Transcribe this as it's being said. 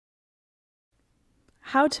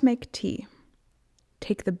How to make tea.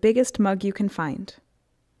 Take the biggest mug you can find.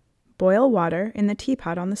 Boil water in the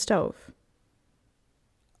teapot on the stove.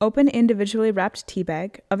 Open individually wrapped tea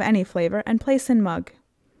bag of any flavor and place in mug.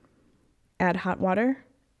 Add hot water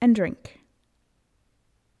and drink.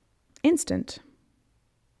 Instant.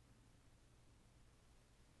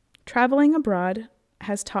 Traveling abroad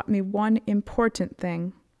has taught me one important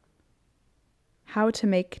thing: how to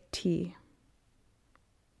make tea.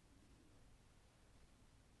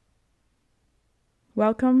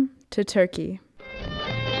 Welcome to Turkey.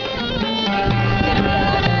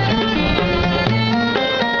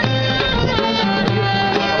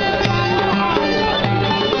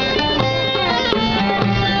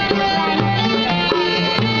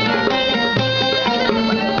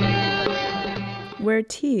 Where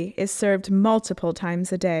tea is served multiple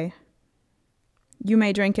times a day. You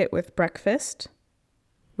may drink it with breakfast,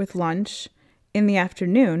 with lunch, in the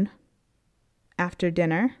afternoon, after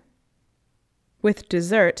dinner, with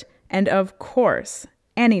dessert, and of course,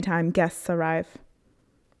 anytime guests arrive.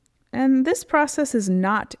 And this process is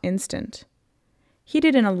not instant.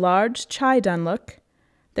 Heated in a large chai dunluk,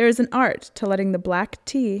 there is an art to letting the black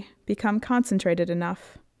tea become concentrated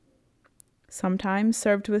enough. Sometimes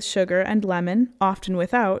served with sugar and lemon, often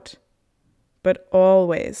without, but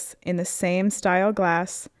always in the same style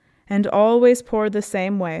glass and always poured the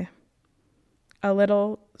same way. A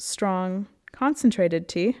little, strong, concentrated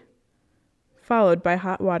tea, followed by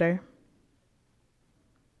hot water.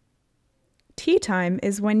 Tea time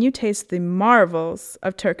is when you taste the marvels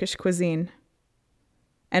of Turkish cuisine,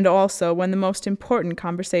 and also when the most important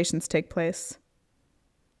conversations take place.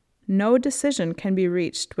 No decision can be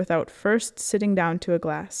reached without first sitting down to a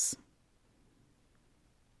glass.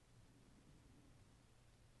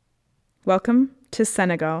 Welcome to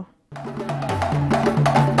Senegal.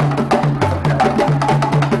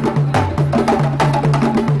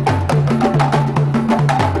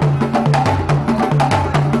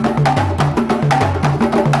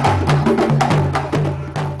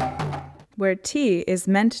 Where tea is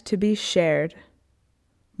meant to be shared.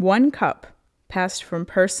 1 cup passed from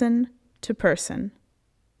person to person.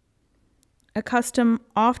 A custom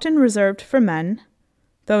often reserved for men,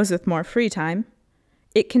 those with more free time,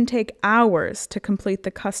 it can take hours to complete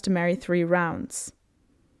the customary 3 rounds.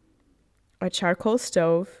 A charcoal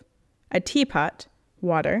stove, a teapot,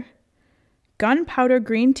 water, gunpowder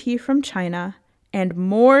green tea from China, and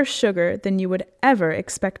more sugar than you would ever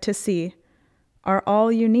expect to see are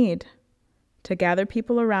all you need to gather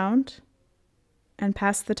people around and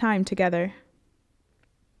pass the time together.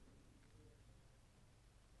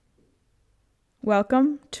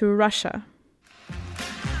 Welcome to Russia.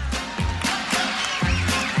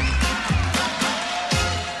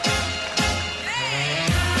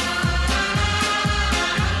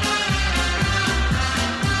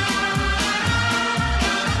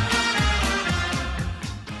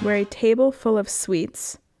 Where a table full of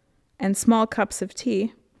sweets and small cups of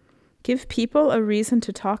tea give people a reason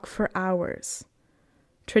to talk for hours.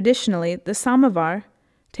 Traditionally, the samovar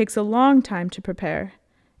takes a long time to prepare,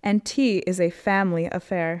 and tea is a family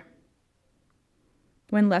affair.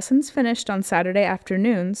 When lessons finished on Saturday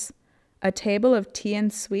afternoons, a table of tea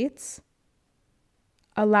and sweets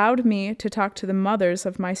allowed me to talk to the mothers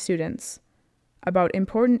of my students about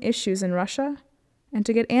important issues in Russia and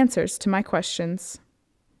to get answers to my questions.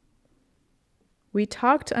 We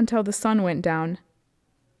talked until the sun went down,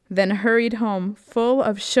 then hurried home full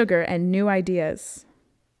of sugar and new ideas.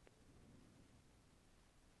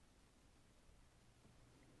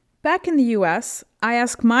 Back in the U.S., I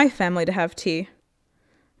ask my family to have tea.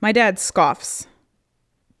 My dad scoffs.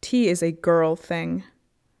 Tea is a girl thing.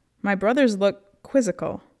 My brothers look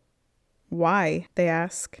quizzical. Why, they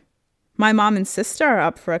ask. My mom and sister are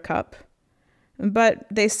up for a cup, but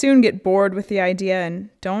they soon get bored with the idea and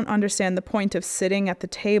don't understand the point of sitting at the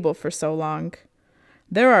table for so long.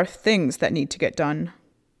 There are things that need to get done.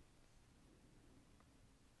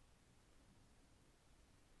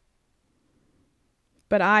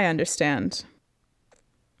 But I understand.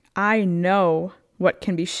 I know what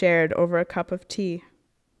can be shared over a cup of tea.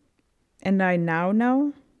 And I now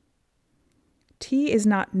know tea is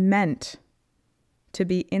not meant to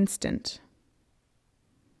be instant.